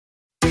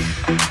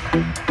Let's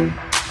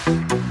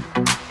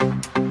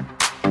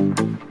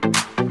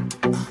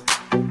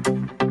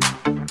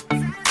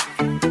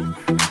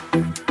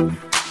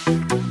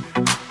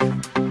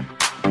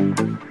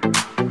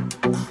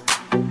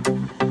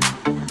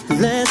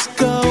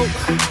go.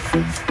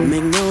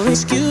 Make no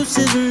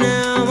excuses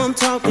now. I'm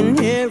talking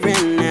here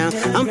and now.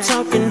 I'm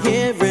talking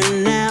here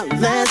and now.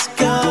 Let's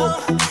go.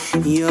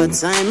 Your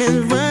time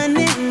is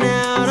running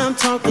out. I'm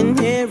talking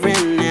here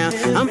and now.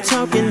 I'm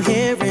talking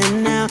here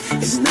and now.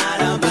 It's not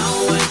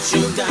about what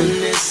you've done,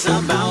 it's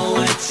about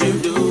what you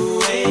do.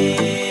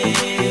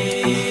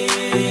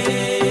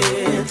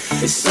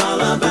 It's all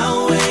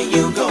about where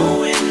you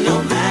going,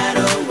 no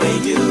matter where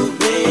you've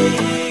been.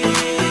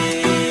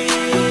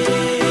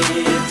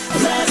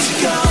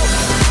 Let's go.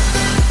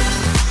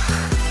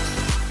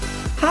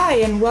 Hi,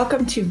 and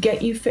welcome to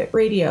Get You Fit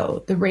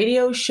Radio, the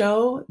radio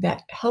show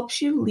that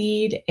helps you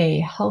lead a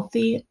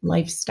healthy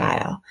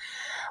lifestyle.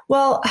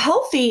 Well,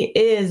 healthy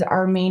is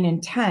our main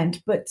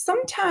intent, but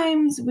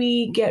sometimes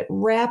we get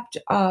wrapped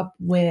up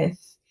with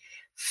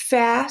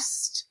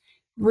fast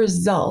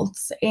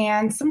results,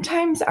 and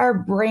sometimes our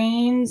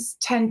brains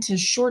tend to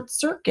short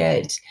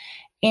circuit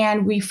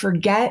and we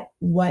forget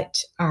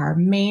what our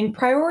main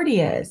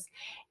priority is,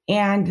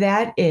 and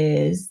that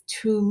is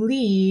to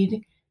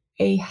lead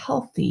a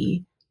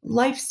healthy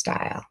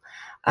lifestyle.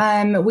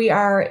 We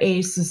are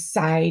a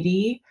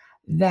society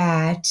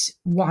that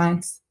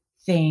wants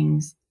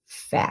things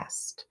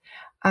fast.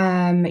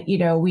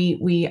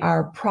 We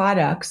are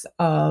products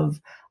of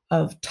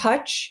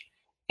touch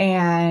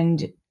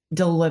and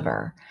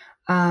deliver.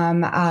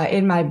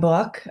 In my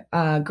book,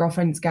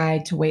 Girlfriend's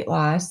Guide to Weight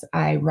Loss,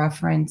 I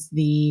reference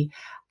the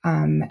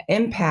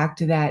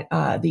impact that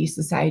the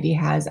society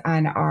has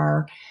on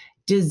our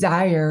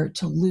desire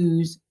to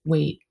lose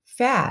weight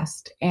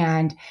fast.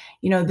 And,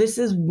 this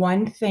is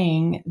one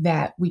thing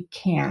that we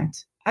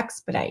can't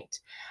expedite.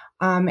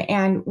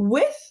 And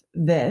with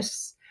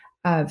this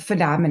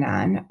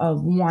phenomenon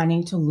of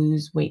wanting to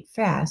lose weight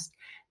fast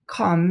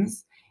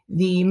comes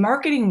the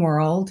marketing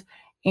world,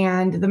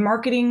 and the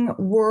marketing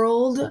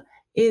world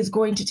is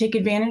going to take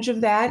advantage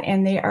of that,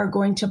 and they are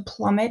going to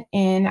plummet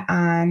in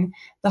on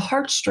the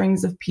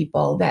heartstrings of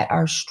people that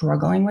are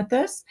struggling with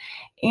this.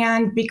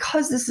 And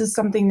because this is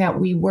something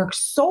that we work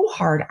so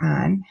hard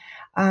on,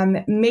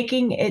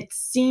 making it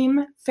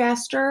seem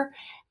faster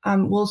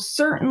will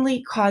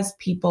certainly cause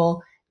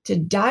people to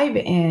dive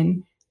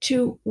in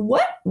to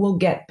what will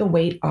get the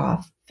weight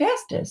off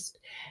fastest.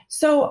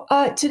 So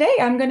today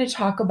I'm going to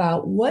talk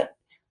about what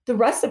the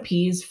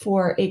recipes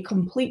for a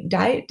complete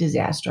diet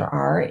disaster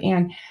are.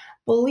 And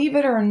believe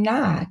it or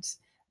not,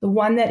 the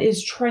one that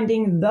is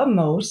trending the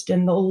most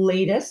and the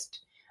latest,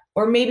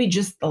 or maybe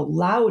just the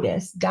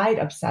loudest diet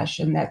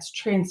obsession that's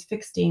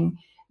transfixing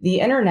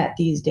the internet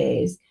these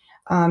days,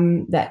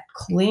 that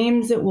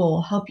claims it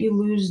will help you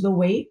lose the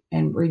weight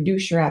and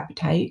reduce your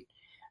appetite,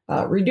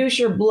 reduce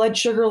your blood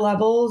sugar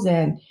levels,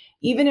 and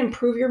even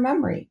improve your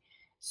memory.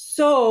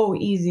 So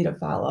easy to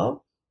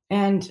follow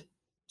and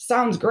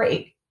sounds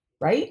great,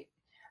 right?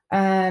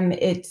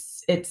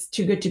 It's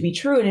too good to be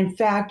true. And in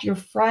fact, your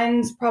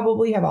friends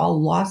probably have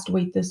all lost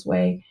weight this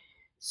way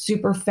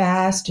super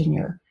fast, and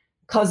your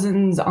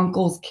cousins,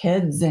 uncles,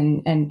 kids,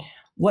 and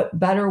what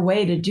better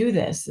way to do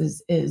this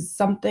is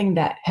something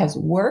that has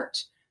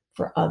worked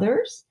for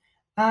others,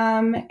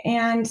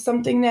 and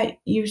something that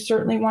you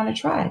certainly want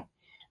to try.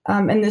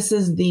 And this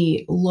is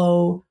the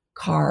low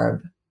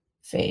carb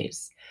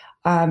phase.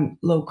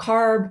 Low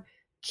carb,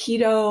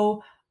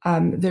 keto.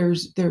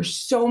 There's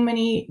so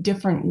many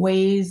different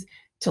ways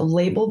to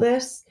label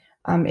this.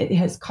 It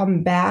has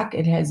come back.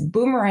 It has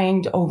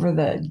boomeranged over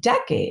the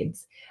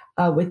decades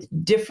with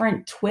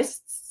different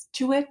twists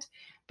to it.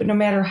 But no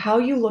matter how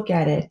you look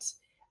at it,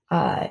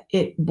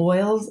 it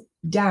boils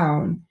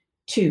down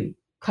to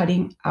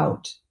cutting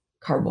out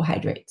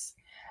carbohydrates.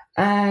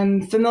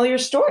 Familiar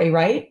story,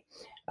 right?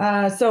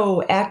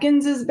 So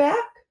Atkins is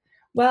back.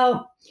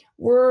 Well,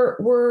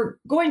 we're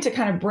going to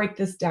kind of break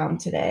this down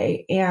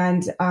today,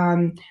 and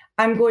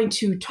I'm going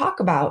to talk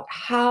about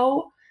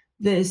how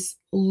this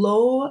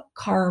low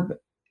carb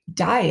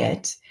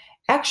diet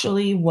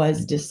actually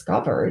was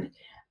discovered,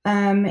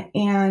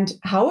 and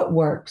how it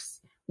works,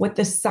 what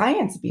the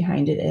science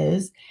behind it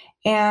is,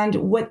 and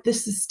what the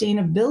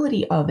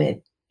sustainability of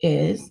it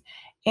is,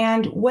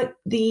 and what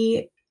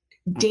the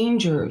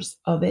dangers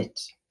of it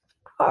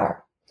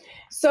are.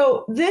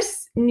 So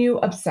this new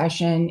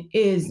obsession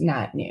is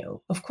not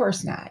new. Of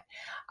course not.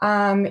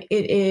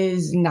 It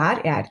is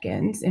not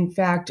Atkins. In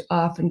fact,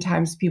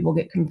 oftentimes people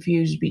get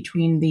confused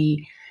between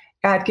the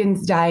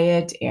Atkins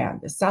diet and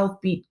the South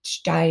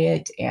Beach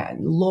diet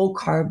and low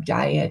carb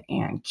diet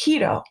and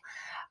keto.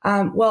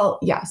 Well,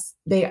 yes,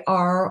 they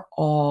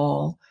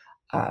all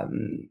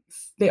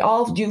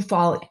do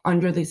fall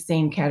under the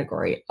same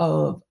category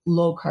of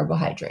low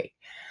carbohydrate.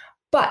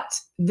 But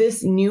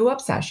this new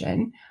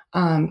obsession,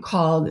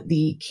 called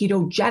the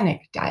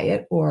ketogenic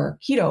diet, or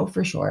keto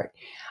for short,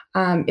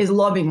 is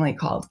lovingly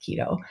called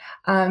keto,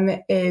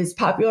 is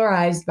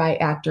popularized by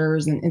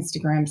actors and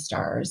Instagram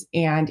stars.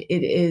 And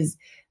it is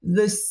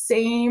the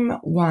same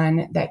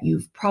one that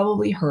you've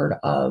probably heard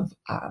of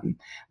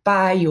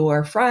by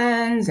your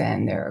friends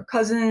and their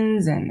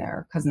cousins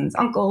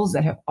uncles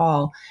that have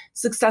all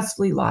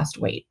successfully lost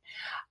weight.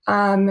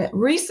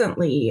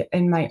 Recently,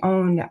 in my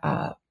own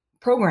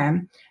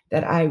program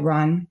that I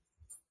run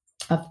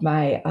of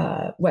my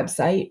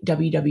website,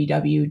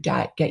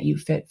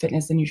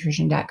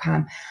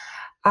 www.getyoufitfitnessandnutrition.com,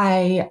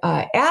 I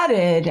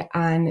added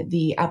on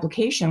the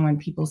application when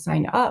people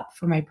sign up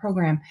for my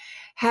program,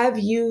 have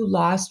you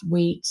lost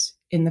weight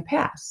in the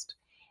past?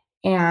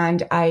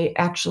 And I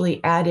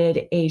actually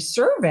added a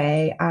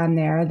survey on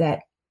there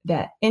that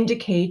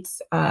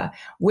indicates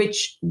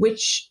which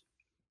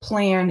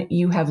plan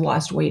you have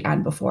lost weight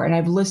on before. And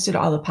I've listed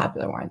all the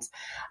popular ones.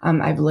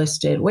 I've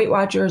listed Weight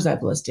Watchers,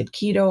 I've listed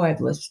Keto,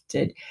 I've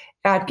listed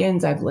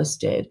Atkins, I've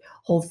listed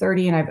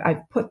Whole30, and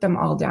I've put them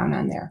all down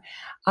on there.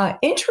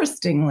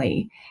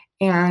 Interestingly,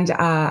 and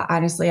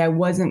honestly, I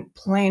wasn't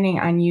planning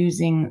on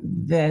using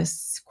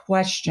this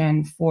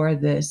question for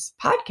this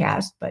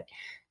podcast, but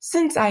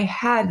since I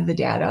had the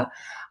data,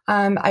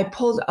 I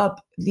pulled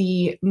up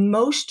the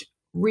most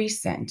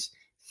recent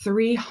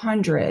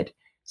 300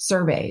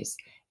 surveys.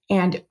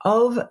 And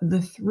of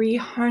the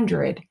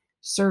 300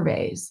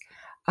 surveys,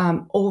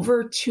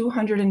 over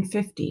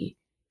 250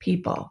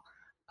 people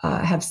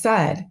have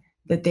said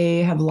that they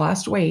have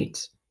lost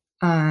weight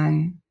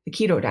on the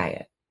keto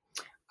diet.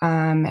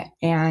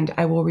 And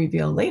I will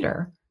reveal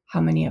later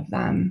how many of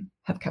them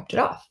have kept it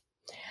off.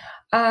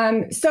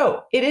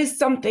 So it is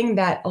something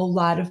that a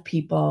lot of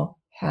people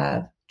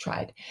have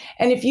tried.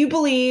 And if you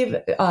believe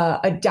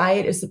a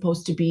diet is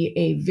supposed to be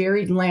a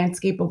varied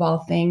landscape of all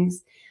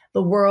things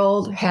the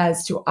world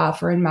has to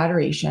offer in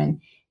moderation,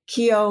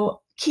 keto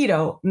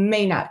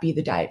may not be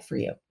the diet for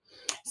you.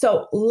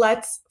 So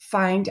let's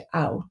find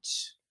out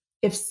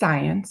if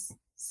science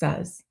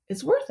says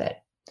it's worth it.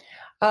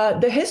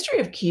 The history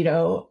of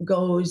keto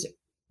goes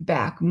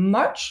back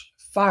much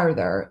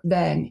farther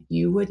than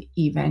you would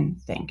even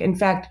think. In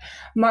fact,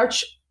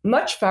 much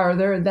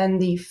farther than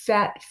the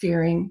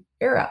fat-fearing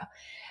era.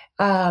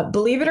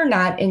 Believe it or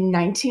not, in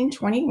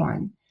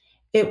 1921,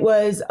 it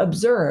was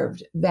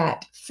observed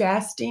that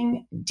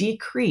fasting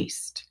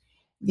decreased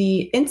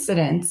the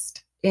incidence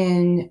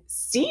in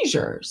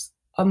seizures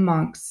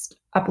amongst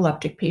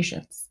epileptic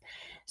patients.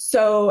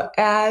 So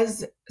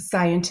as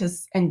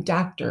scientists and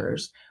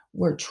doctors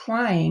were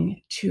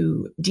trying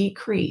to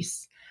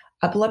decrease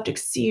epileptic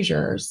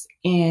seizures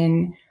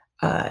in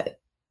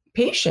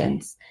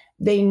patients,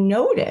 they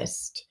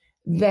noticed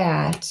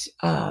that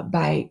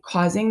by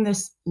causing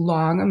this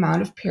long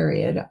amount of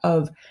period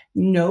of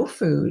no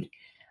food,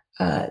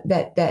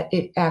 that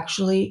it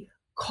actually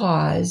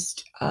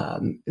caused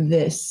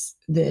this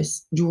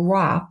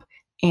drop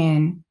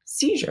in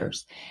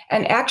seizures.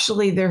 And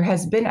actually, there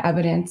has been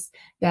evidence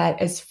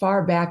that as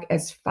far back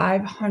as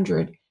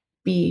 500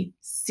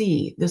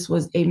 BC, this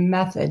was a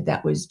method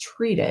that was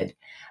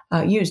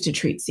used to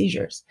treat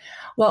seizures.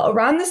 Well,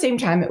 around the same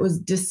time, it was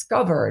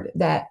discovered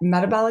that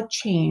metabolic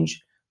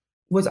change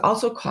was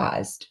also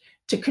caused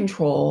to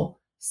control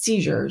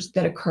seizures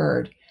that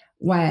occurred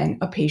when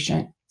a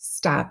patient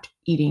stopped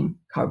eating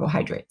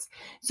carbohydrates.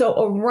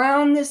 So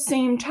around the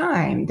same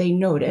time, they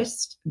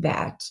noticed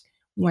that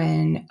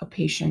when a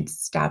patient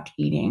stopped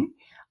eating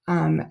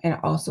and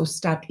also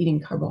stopped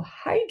eating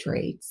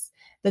carbohydrates,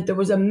 that there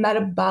was a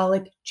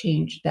metabolic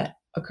change that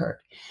occurred.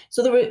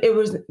 So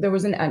there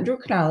was an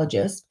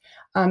endocrinologist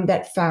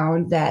that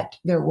found that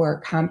there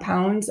were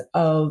compounds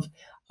of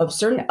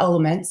certain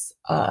elements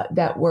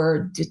that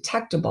were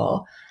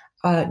detectable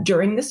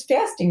during this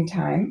fasting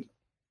time.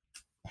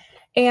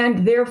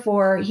 And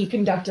therefore, he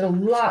conducted a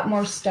lot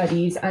more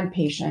studies on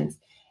patients.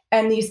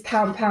 And these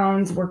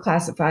compounds were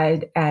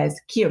classified as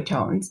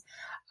ketones.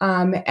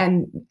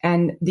 And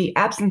the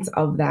absence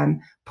of them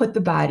put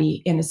the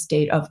body in a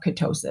state of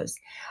ketosis.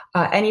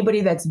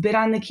 Anybody that's been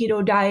on the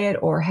keto diet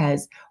or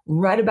has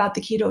read about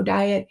the keto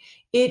diet,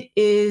 it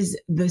is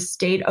the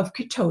state of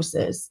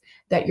ketosis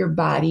that your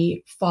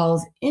body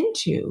falls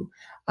into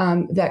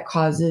that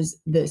causes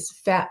this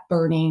fat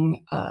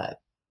burning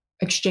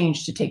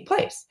exchange to take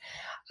place.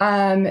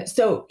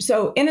 So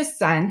in a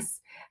sense,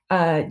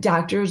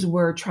 doctors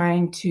were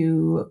trying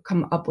to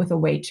come up with a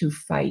way to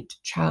fight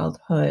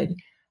childhood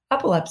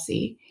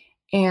epilepsy,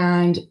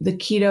 and the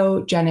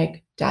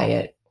ketogenic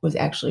diet was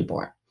actually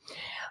born.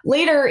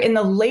 Later in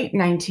the late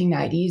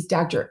 1990s,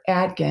 Dr.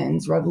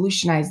 Atkins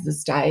revolutionized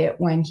this diet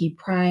when he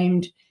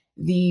primed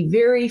the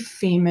very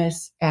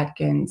famous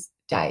Atkins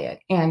diet.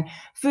 And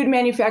food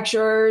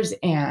manufacturers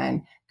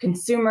and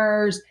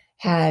consumers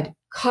had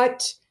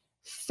cut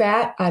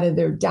fat out of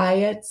their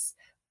diets,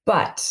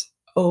 but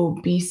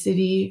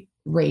obesity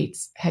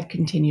rates had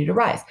continued to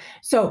rise.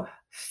 So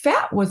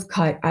fat was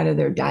cut out of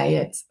their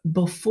diets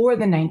before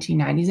the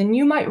 1990s. And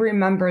you might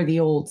remember the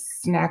old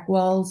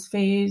Snackwells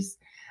phase.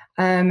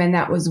 And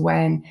that was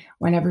when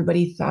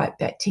everybody thought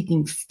that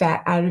taking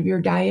fat out of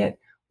your diet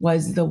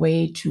was the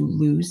way to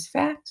lose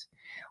fat.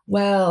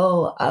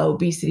 Well,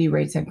 obesity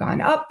rates have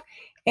gone up.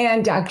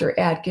 And Dr.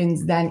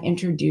 Atkins then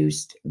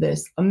introduced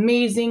this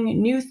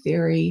amazing new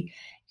theory.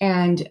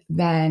 And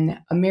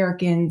then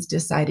Americans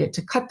decided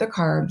to cut the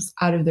carbs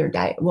out of their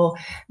diet. Well,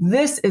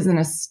 this is an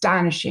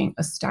astonishing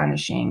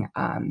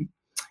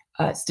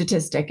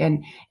statistic.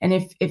 And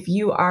if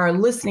you are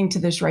listening to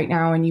this right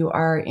now and you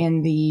are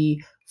in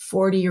the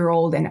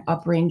 40-year-old and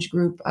up range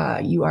group,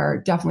 you are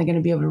definitely going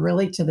to be able to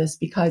relate to this,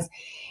 because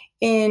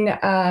in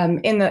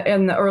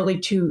the early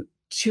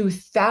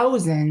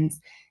 2000s,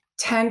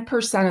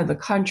 10% of the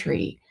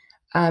country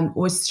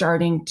was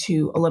starting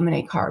to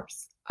eliminate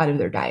carbs out of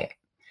their diet.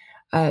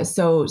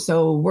 So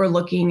we're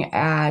looking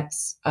at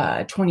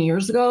 20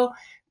 years ago,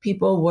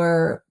 people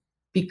were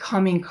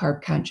becoming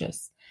carb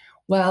conscious.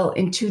 Well,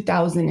 in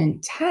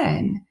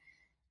 2010,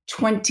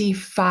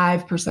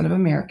 25% of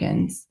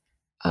Americans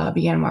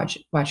began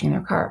watching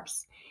their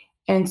carbs.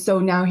 And so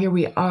now here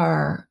we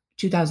are,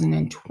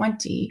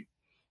 2020,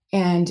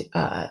 and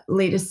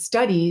latest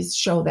studies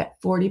show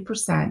that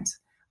 40%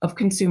 of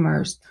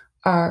consumers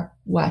are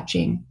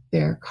watching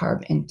their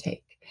carb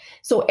intake.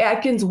 So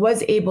Atkins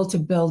was able to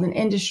build an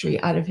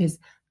industry out of his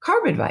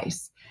carb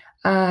advice.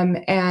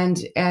 And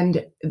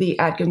the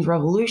Atkins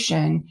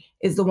revolution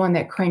is the one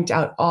that cranked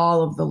out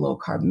all of the low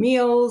carb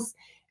meals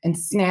and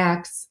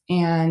snacks.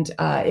 And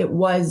it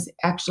was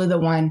actually the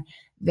one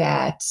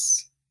that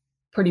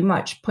pretty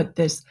much put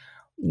this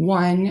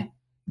 $1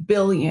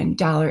 billion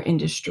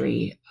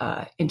industry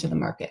into the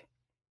market.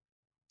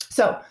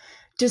 So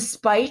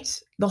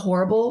despite the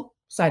horrible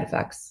side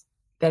effects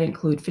that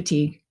include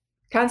fatigue,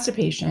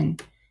 constipation,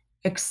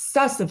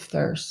 excessive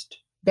thirst,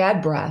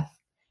 bad breath,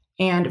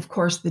 and of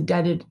course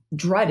the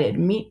dreaded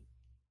meat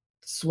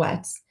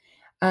sweats,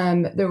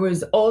 there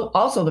was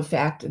also the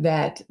fact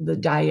that the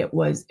diet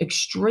was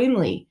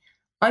extremely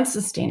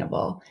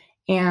unsustainable,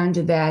 and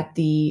that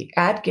the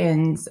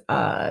Atkins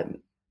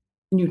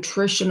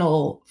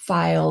nutritional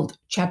filed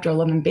Chapter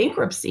 11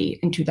 bankruptcy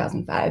in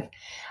 2005.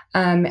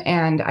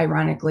 And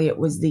ironically, it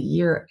was the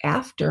year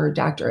after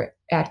Dr.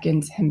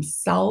 Atkins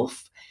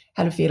himself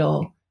had a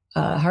fatal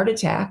heart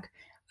attack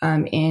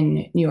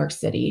in New York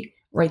City,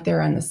 right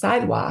there on the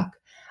sidewalk.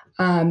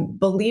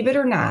 Believe it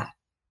or not,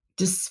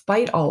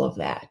 despite all of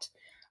that,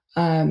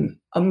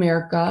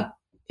 America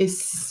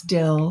is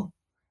still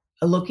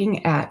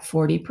looking at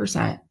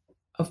 40%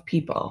 of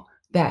people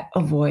that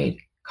avoid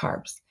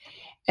carbs.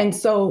 And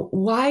so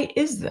why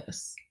is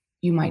this,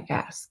 you might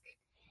ask?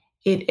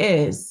 It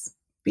is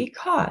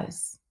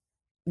because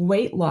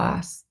weight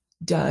loss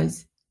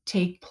does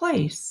take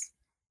place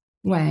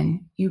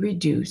when you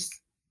reduce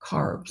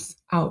carbs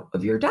out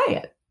of your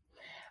diet.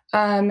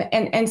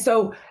 And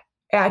so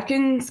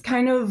Atkins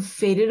kind of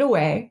faded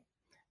away.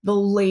 The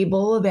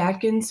label of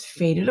Atkins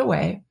faded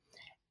away.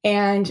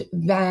 And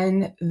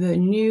then the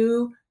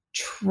new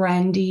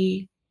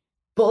trendy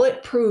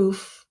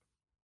bulletproof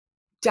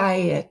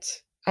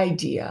diet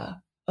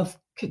idea of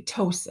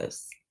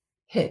ketosis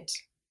hit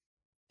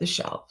the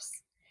shelves.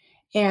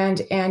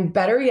 And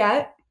better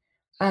yet,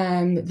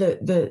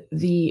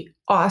 the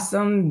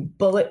awesome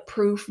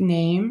bulletproof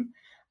name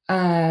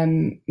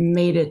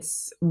made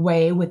its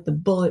way with the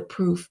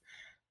bulletproof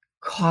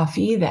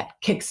coffee that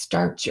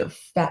kickstarts your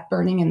fat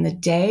burning in the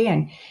day,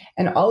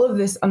 and all of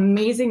this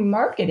amazing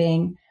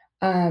marketing,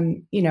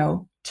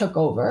 took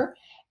over,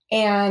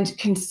 and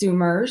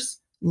consumers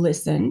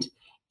listened,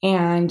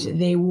 and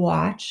they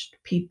watched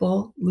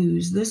people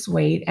lose this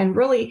weight, and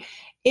really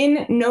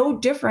in no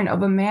different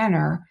of a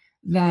manner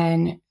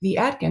than the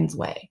Atkins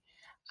way.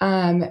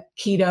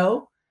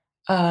 Keto,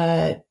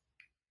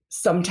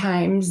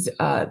 sometimes,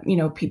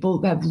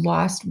 people have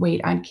lost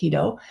weight on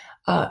keto.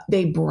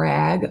 They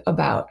brag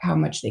about how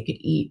much they could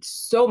eat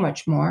so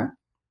much more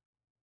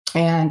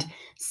and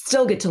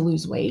still get to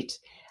lose weight.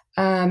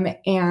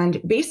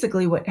 And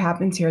basically what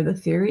happens here, the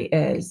theory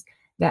is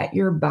that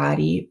your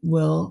body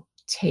will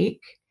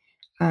take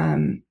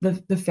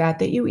the fat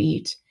that you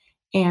eat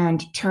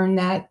and turn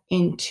that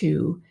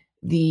into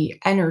the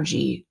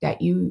energy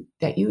that you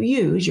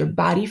use. Your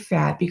body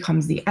fat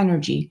becomes the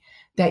energy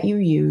that you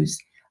use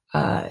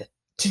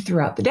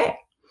throughout the day.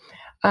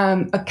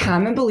 A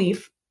common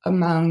belief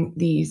among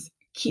these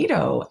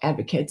keto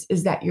advocates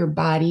is that your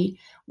body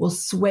will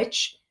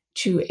switch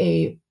to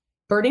a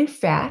burning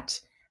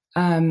fat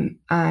on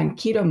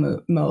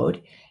keto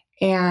mode.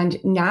 And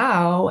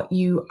now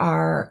you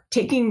are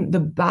taking the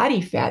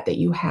body fat that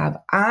you have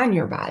on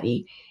your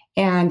body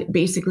and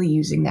basically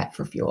using that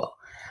for fuel.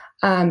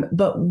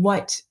 But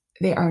what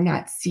they are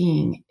not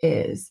seeing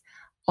is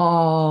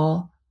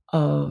all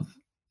of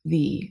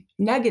the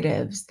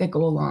negatives that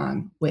go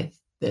along with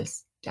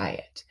this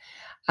diet.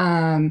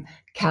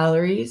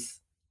 Calories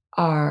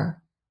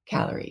are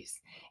calories.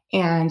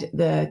 And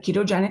the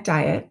ketogenic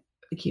diet,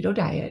 the keto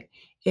diet,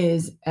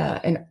 is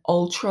an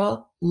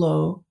ultra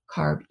low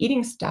carb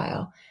eating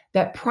style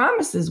that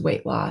promises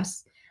weight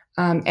loss,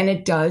 and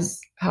it does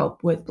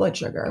help with blood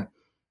sugar.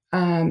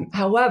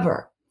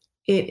 However,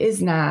 it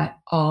is not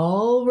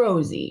all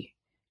rosy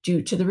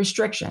due to the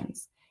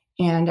restrictions.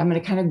 And I'm going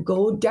to kind of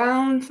go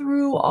down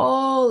through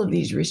all of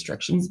these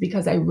restrictions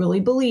because I really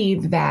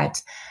believe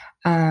that,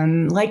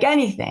 like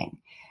anything,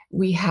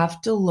 we have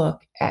to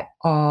look at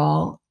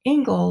all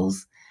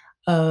angles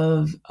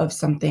of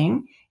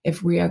something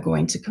if we are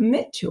going to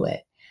commit to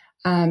it.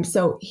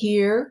 So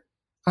here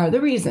are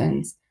the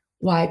reasons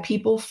why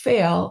people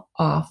fail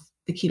off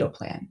the keto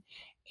plan.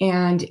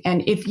 And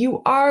if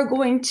you are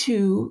going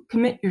to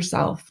commit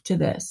yourself to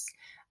this,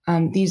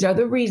 these are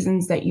the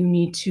reasons that you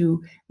need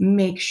to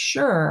make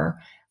sure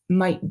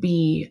might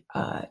be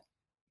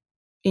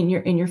in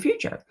your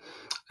future.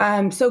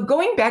 So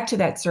going back to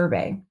that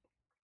survey,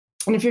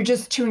 and if you're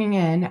just tuning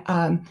in,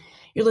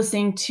 you're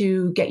listening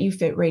to Get You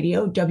Fit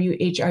Radio,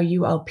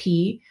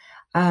 WHRULP,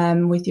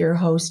 with your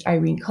host,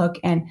 Irene Cook.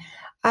 And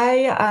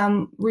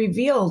I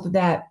revealed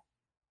that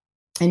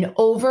an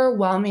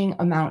overwhelming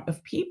amount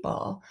of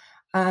people,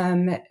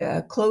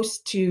 close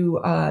to,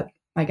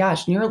 my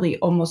gosh, nearly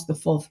almost the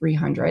full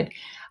 300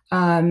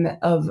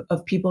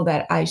 of people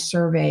that I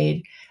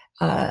surveyed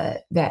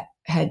that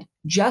had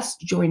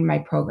just joined my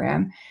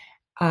program,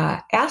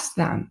 asked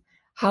them,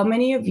 how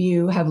many of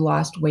you have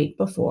lost weight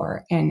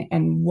before,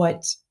 and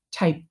what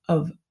type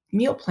of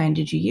meal plan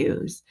did you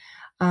use?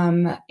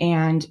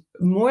 And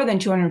more than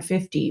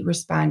 250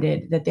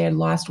 responded that they had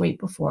lost weight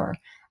before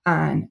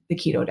on the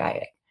keto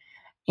diet.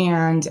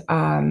 And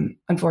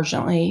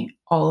unfortunately,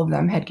 all of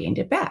them had gained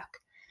it back.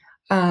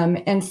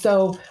 And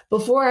so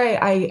before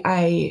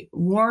I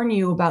warn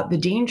you about the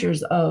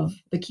dangers of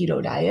the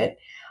keto diet,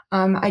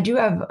 I do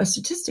have a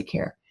statistic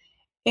here.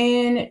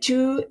 In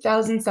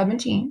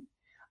 2017,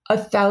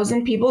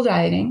 1,000 people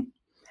dieting,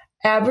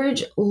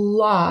 average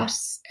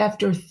loss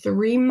after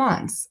 3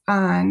 months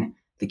on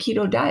the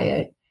keto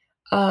diet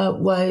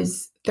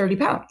was 30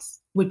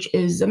 pounds, which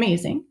is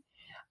amazing.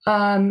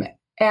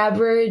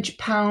 Average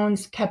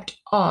pounds kept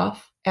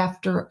off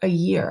after a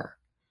year.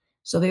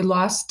 So they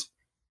lost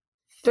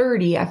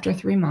 30 after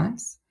 3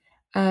 months.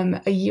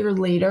 A year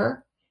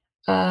later,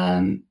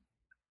 5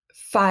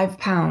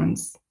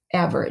 pounds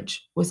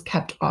average was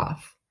kept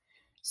off.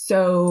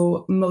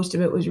 So most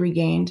of it was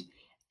regained.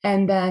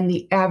 And then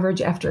the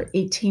average after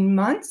 18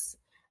 months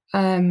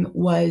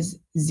was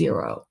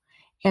 0.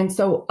 And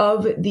so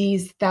of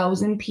these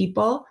 1,000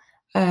 people,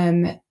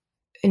 an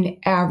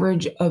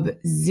average of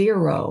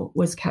 0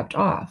 was kept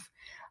off.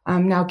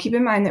 Now, keep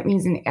in mind that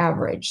means an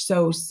average.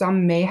 So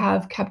some may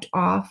have kept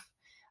off,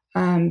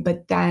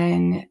 but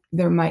then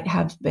there might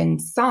have been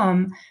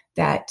some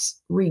that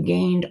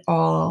regained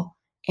all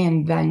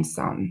and then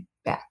some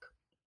back.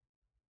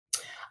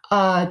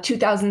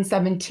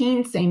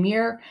 2017, same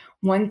year,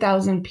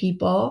 1,000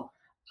 people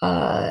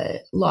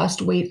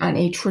lost weight on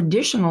a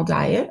traditional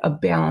diet, a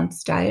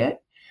balanced diet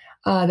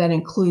that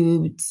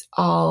includes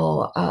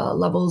all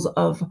levels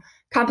of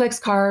complex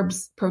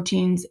carbs,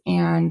 proteins,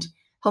 and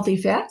healthy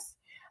fats.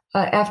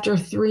 After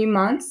 3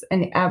 months,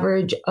 an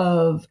average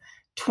of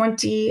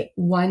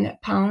 21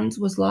 pounds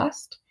was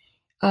lost.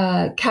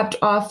 Kept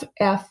off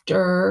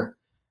after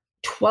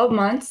 12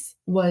 months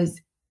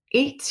was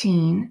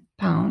 18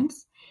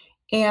 pounds.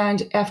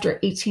 And after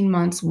 18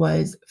 months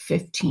was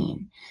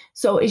 15.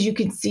 So as you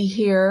can see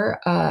here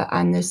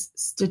on this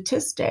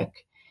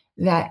statistic,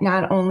 that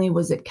not only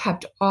was it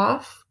kept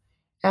off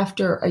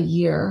after a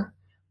year,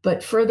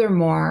 but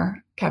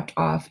furthermore kept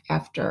off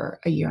after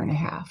a year and a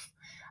half.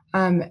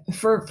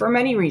 For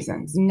many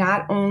reasons.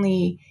 Not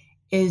only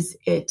is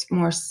it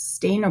more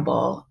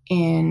sustainable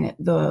in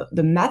the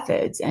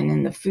methods and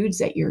in the foods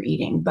that you're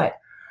eating, but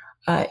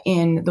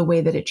in the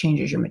way that it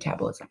changes your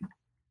metabolism.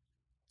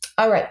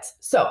 All right,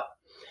 so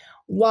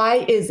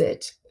why is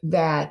it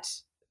that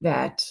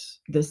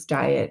this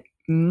diet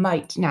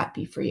might not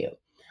be for you?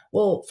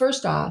 Well,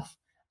 first off,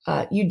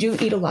 you do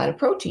eat a lot of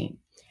protein.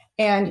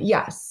 And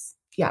yes,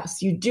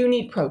 you do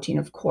need protein,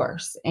 of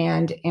course.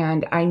 And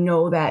I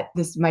know that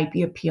this might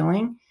be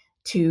appealing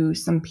to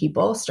some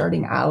people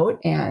starting out,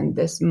 and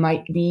this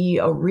might be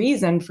a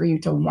reason for you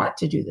to want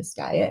to do this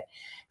diet,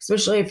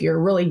 especially if you're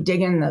really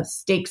digging the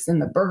steaks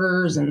and the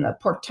burgers and the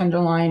pork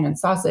tenderloin and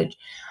sausage,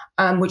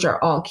 which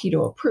are all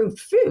keto approved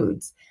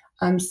foods.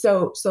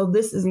 So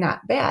this is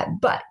not bad,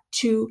 but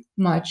too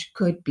much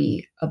could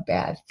be a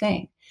bad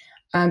thing.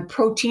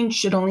 Protein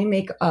should only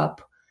make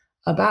up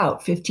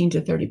about 15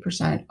 to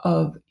 30%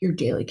 of your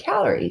daily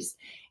calories.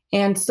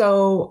 And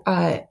so,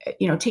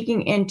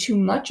 taking in too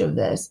much of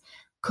this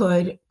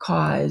could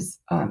cause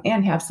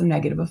and have some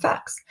negative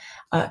effects.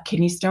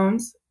 Kidney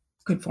stones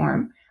could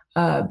form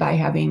by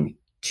having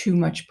too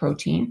much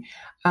protein.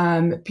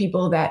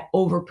 People that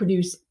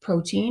overproduce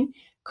protein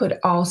could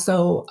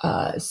also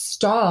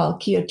stall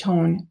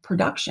ketone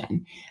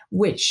production,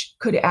 which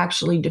could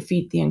actually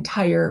defeat the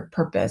entire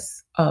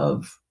purpose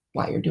of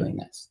why you're doing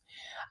this.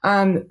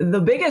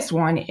 The biggest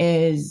one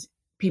is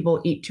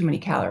people eat too many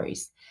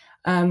calories.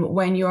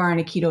 When you are on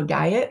a keto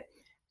diet,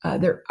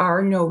 there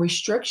are no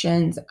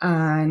restrictions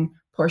on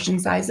portion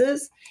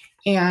sizes,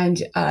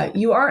 and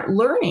you aren't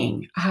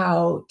learning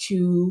how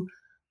to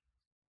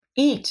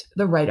eat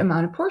the right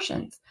amount of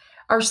portions.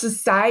 Our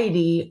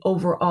society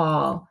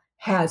overall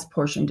has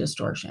portion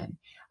distortion.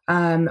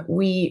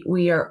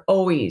 We are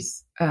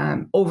always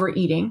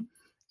overeating,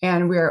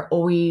 and we're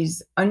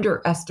always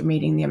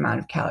underestimating the amount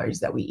of calories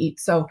that we eat.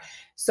 So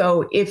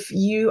if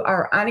you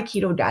are on a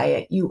keto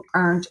diet, you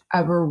aren't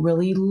ever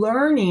really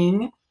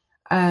learning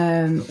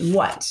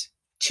what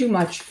too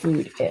much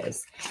food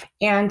is.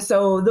 And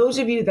so those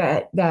of you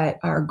that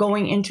are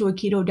going into a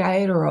keto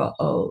diet or a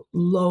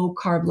low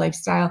carb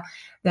lifestyle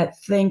that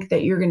think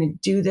that you're going to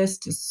do this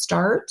to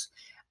start,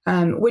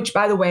 which,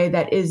 by the way,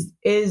 that is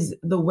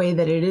the way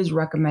that it is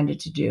recommended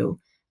to do.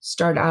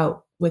 Start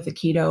out with a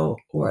keto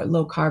or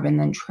low carb and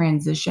then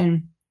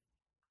transition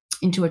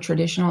into a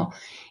traditional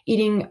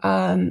eating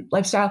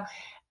lifestyle.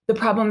 The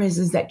problem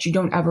is that you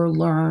don't ever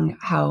learn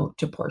how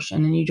to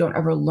portion, and you don't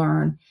ever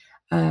learn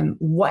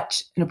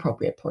what an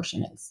appropriate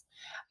portion is.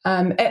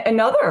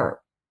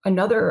 Another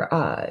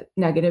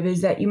negative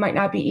is that you might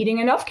not be eating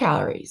enough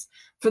calories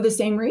for the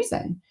same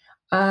reason.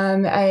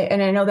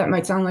 I know that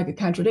might sound like a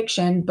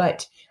contradiction,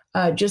 but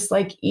just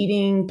like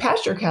eating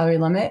past your calorie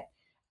limit,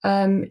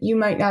 you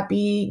might not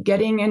be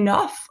getting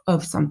enough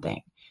of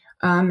something.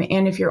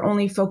 And if you're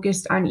only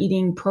focused on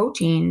eating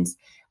proteins,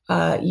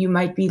 you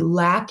might be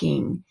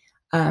lacking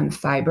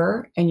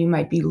fiber, and you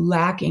might be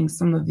lacking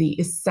some of the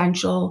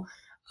essential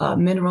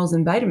minerals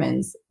and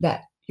vitamins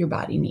that your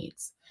body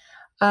needs.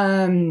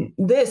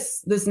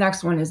 This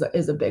next one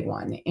is a big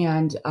one,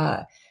 and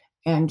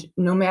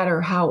no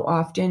matter how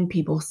often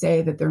people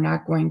say that they're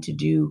not going to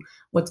do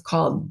what's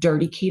called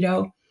dirty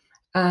keto,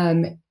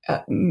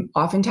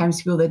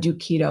 oftentimes people that do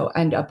keto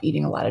end up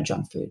eating a lot of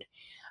junk food.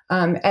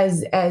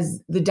 As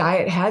the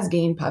diet has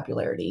gained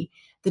popularity,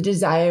 the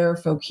desire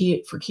for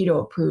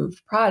keto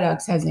approved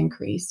products has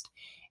increased,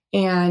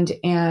 and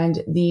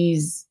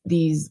these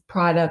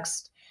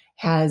products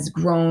has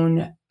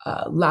grown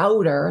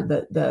louder.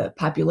 The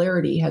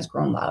popularity has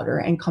grown louder,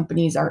 and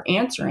companies are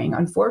answering,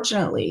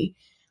 unfortunately,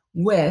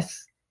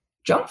 with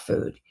junk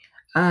food.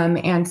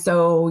 And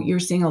so you're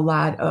seeing a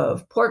lot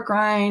of pork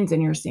rinds,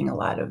 and you're seeing a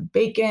lot of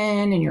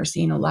bacon, and you're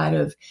seeing a lot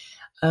of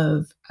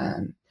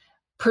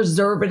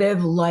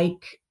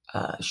preservative-like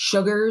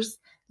sugars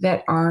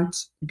that aren't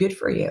good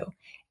for you.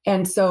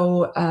 And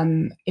so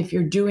if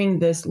you're doing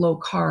this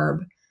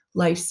low-carb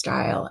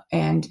lifestyle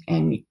and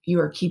you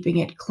are keeping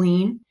it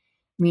clean,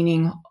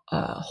 meaning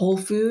whole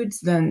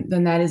foods, then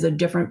that is a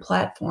different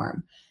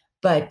platform.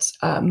 But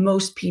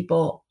most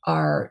people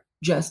are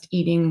just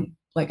eating,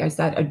 like I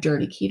said, a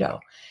dirty keto.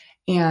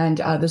 And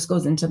this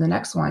goes into the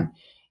next one.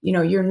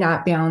 You're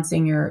not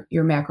balancing your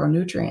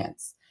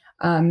macronutrients.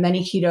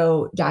 Many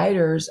keto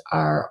dieters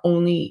are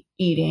only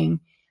eating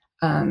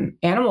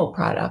animal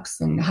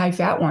products and high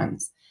fat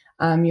ones.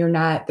 They're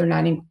not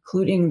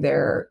including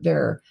their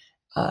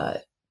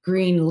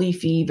green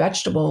leafy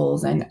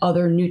vegetables and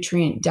other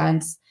nutrient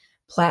dense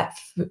plant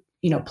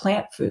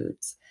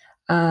foods.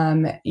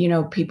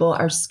 People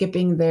are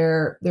skipping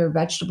their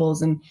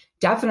vegetables and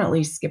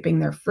definitely skipping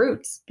their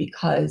fruits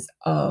because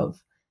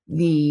of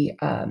the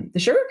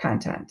sugar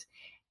content.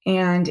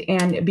 And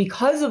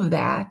because of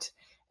that,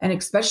 and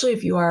especially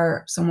if you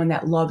are someone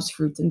that loves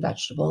fruits and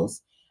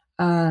vegetables,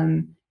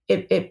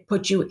 it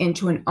puts you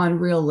into an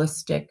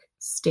unrealistic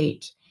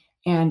state.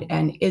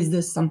 And is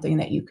this something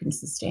that you can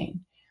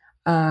sustain?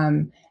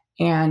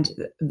 And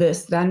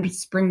this then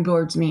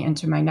springboards me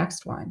into my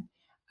next one.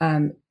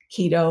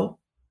 Keto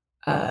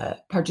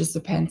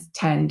participants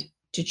tend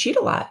to cheat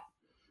a lot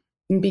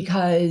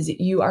because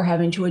you are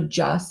having to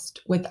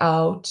adjust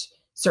without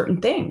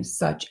certain things,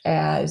 such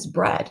as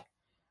bread,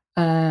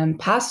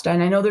 pasta.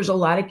 And I know there's a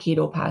lot of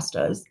keto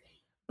pastas,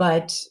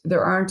 but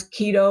there aren't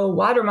keto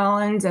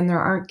watermelons, and there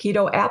aren't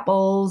keto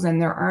apples,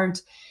 and there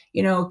aren't,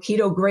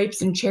 keto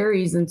grapes and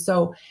cherries. And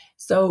so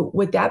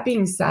with that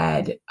being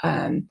said,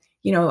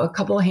 a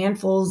couple of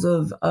handfuls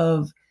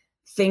of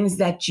things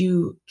that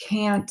you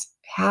can't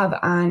have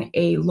on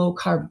a low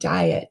carb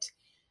diet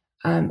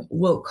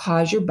will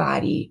cause your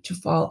body to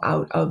fall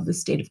out of the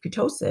state of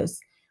ketosis,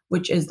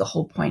 which is the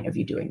whole point of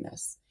you doing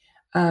this.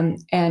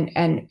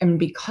 And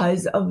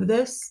because of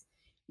this,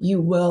 you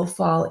will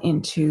fall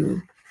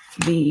into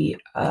the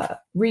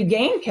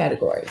regain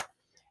category.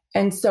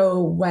 And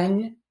so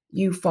when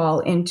you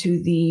fall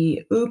into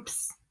the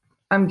oops,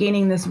 I'm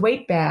gaining this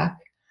weight back,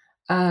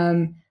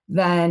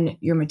 then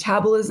your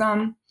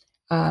metabolism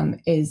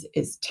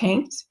is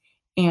tanked,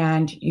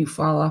 and you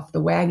fall off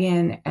the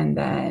wagon. And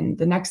then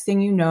the next thing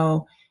you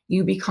know,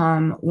 you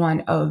become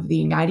one of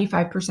the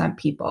 95%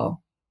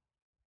 people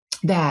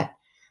that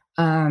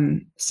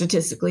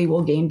statistically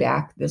will gain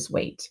back this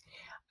weight.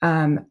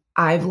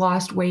 I've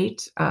lost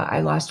weight.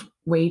 I lost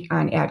weight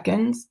on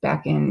Atkins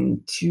back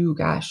in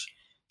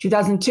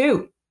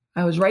 2002.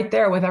 I was right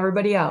there with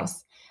everybody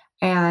else.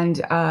 And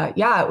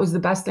it was the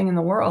best thing in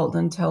the world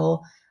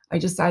until I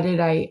decided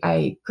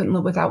I couldn't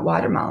live without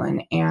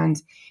watermelon.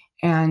 And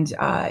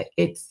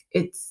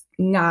it's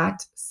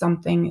not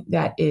something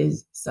that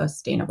is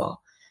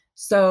sustainable.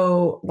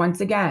 So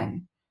once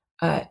again,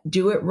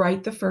 do it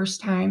right the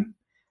first time,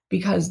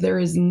 because there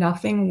is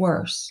nothing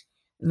worse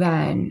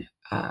than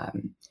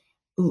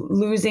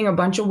losing a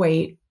bunch of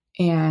weight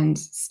and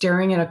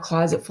staring at a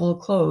closet full of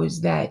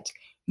clothes that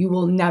you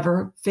will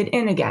never fit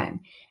in again.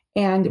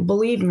 And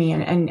believe me,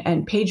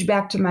 and page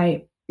back to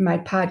my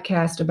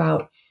podcast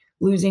about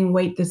losing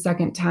weight the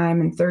second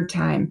time and third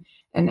time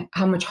and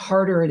how much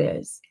harder it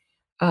is.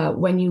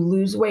 When you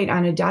lose weight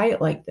on a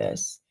diet like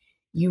this,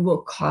 you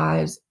will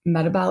cause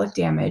metabolic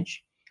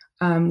damage.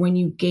 When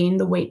you gain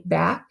the weight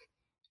back,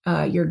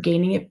 you're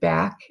gaining it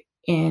back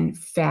in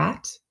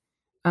fat.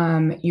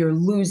 You're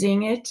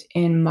losing it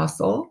in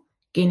muscle,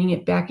 gaining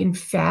it back in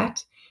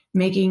fat,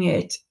 making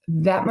it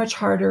that much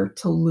harder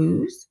to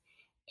lose.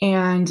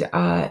 And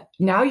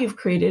now you've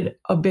created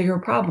a bigger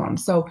problem.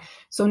 So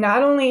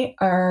not only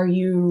are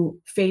you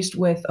faced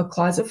with a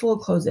closet full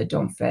of clothes that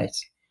don't fit,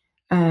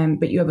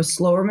 but you have a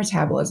slower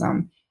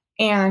metabolism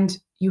and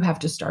you have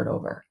to start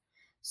over.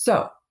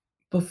 So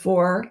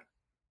before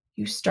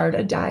you start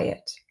a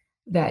diet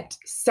that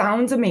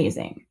sounds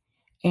amazing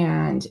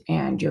and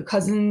your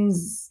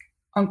cousins,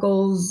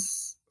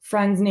 uncles,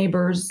 friends,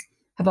 neighbors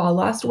have all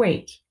lost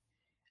weight,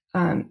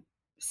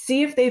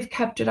 see if they've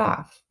kept it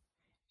off.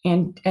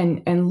 And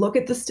look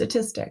at the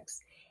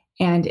statistics,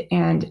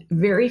 and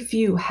very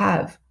few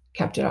have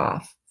kept it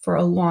off for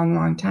a long,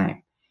 long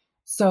time.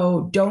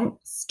 So don't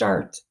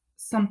start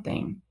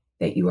something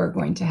that you are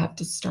going to have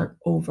to start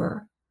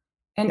over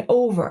and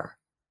over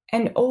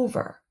and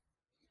over.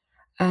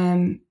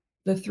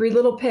 The Three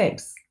Little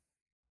Pigs,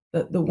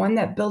 the one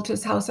that built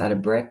his house out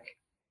of brick,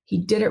 he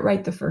did it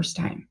right the first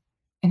time,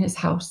 and his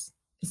house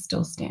is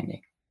still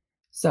standing.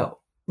 So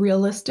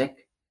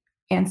realistic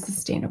and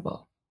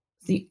sustainable.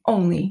 The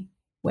only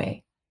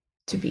way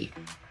to be.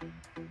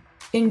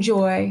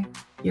 Enjoy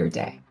your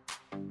day.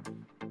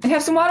 And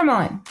have some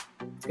watermelon.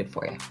 It's good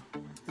for you.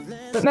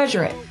 But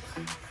measure it.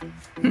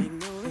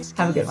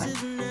 Have a good one.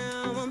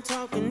 I'm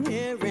talking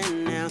here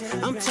and now.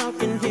 I'm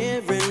talking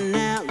here and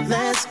now.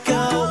 Let's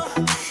go.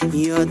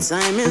 Your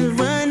time is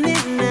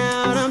running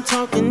out. I'm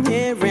talking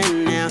here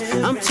and now.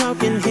 I'm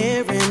talking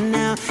here and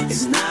now.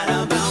 It's not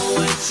about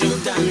what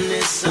you've done.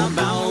 It's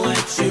about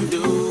what you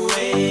do.